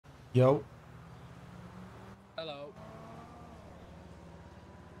Yo. Hello.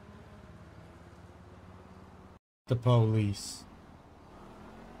 The police.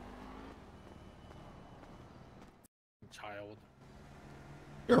 Child.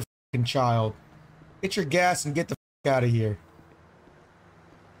 You're a fucking child. Get your gas and get the fuck out of here.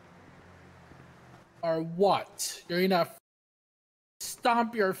 Or what? You're gonna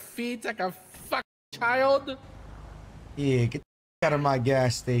stomp your feet like a fucking child? Yeah, get the fuck out of my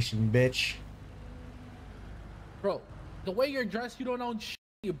gas station, bitch. Bro, the way you're dressed, you don't own shit.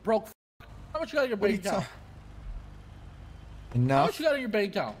 You broke. How much you got in your bank account? Enough. How much you got in your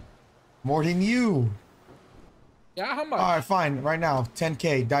bank account? More than you. Yeah, how much? All right, fine. Right now,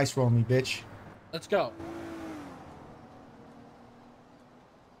 10K. Dice roll me, bitch. Let's go.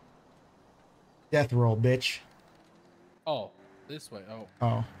 Death roll, bitch. Oh, this way. Oh.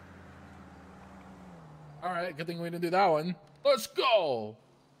 Oh. All right, good thing we didn't do that one. Let's go.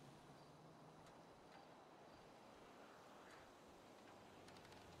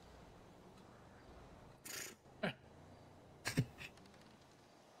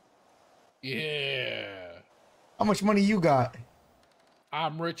 Yeah. How much money you got?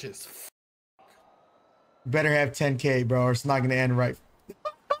 I'm rich as f. Better have 10K, bro, or it's not gonna end right.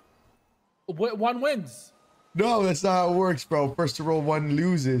 One wins. No, that's not how it works, bro. First to roll, one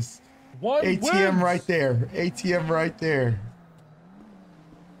loses. One ATM wins. right there. ATM right there.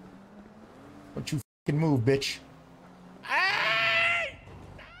 Don't you fucking move, bitch. Hey!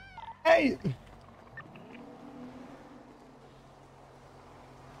 Hey!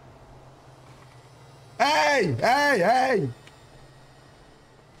 Hey! Hey! Hey!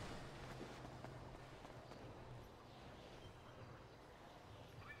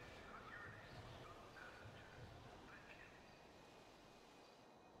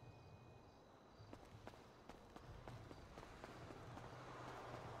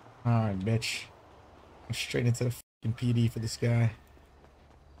 Alright, bitch. I'm straight into the fucking PD for this guy.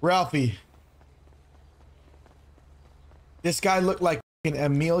 Ralphie. This guy looked like fucking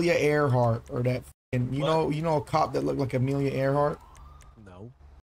Amelia Earhart, or that fucking, you know a cop that looked like Amelia Earhart?